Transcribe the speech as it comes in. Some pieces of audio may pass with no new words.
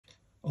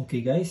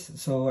Okay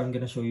guys, so I'm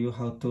gonna show you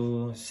how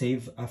to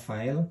save a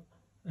file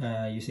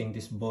using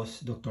this Boss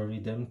Dr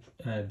Rhythm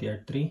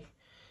DR3.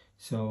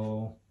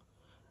 So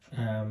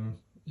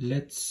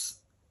let's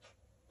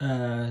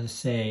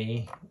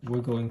say we're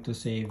going to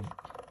save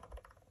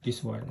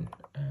this one.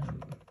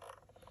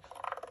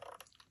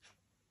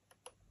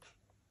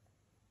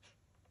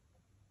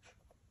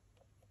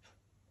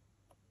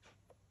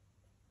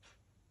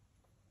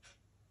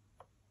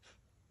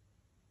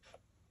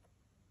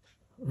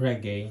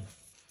 Reggae.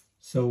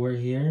 So we're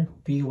here,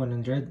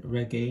 P100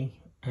 reggae.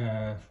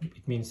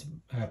 It means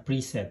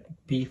preset,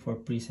 P for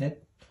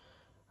preset,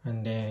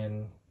 and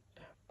then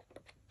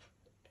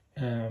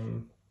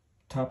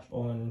tap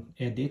on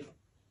edit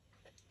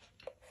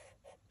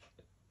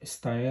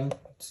style.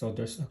 So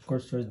there's a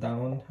cursor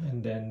down,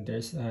 and then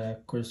there's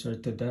a cursor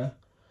to the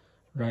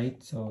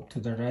right, so to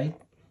the right,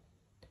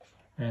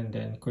 and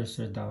then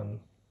cursor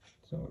down,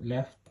 so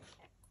left,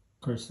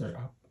 cursor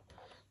up,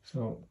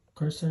 so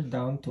cursor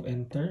down to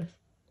enter.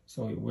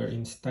 So we're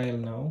in style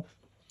now.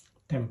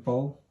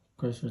 Tempo,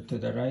 cursor to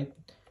the right,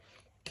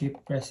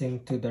 keep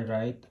pressing to the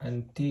right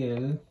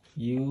until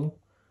you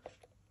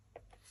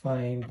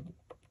find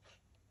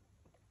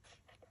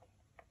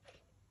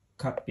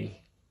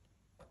copy.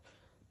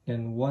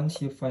 Then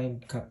once you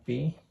find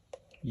copy,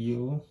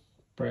 you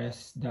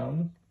press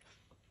down.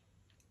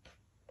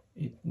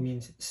 It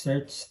means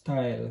search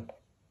style,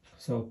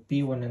 so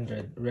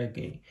P100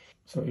 reggae.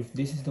 So if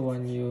this is the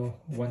one you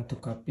want to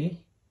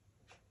copy,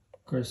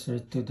 cursor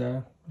to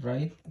the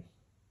right,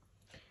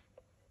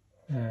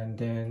 and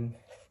then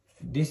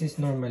this is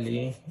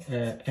normally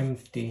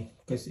empty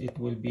because it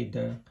will be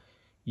the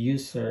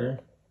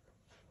user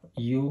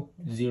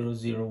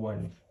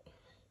U001.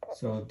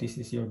 So this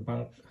is your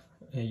bank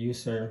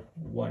user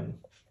 1,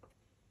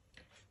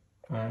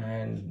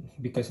 and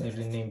because I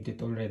renamed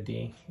it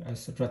already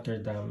as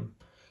Rotterdam,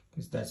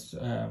 because that's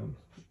the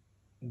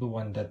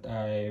one that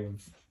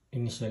I've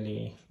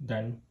initially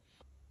done.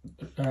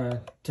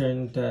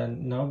 Turn the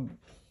knob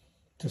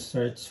to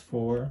search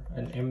for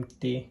an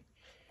empty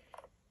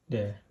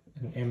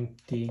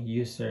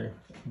user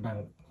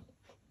bank.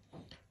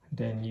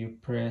 Then you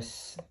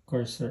press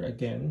cursor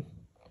again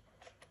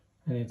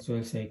and it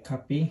will say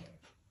copy.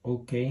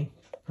 Okay,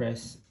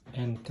 press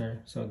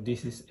enter. So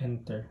this is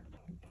enter.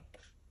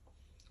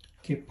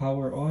 Keep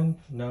power on,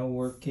 now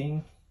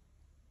working.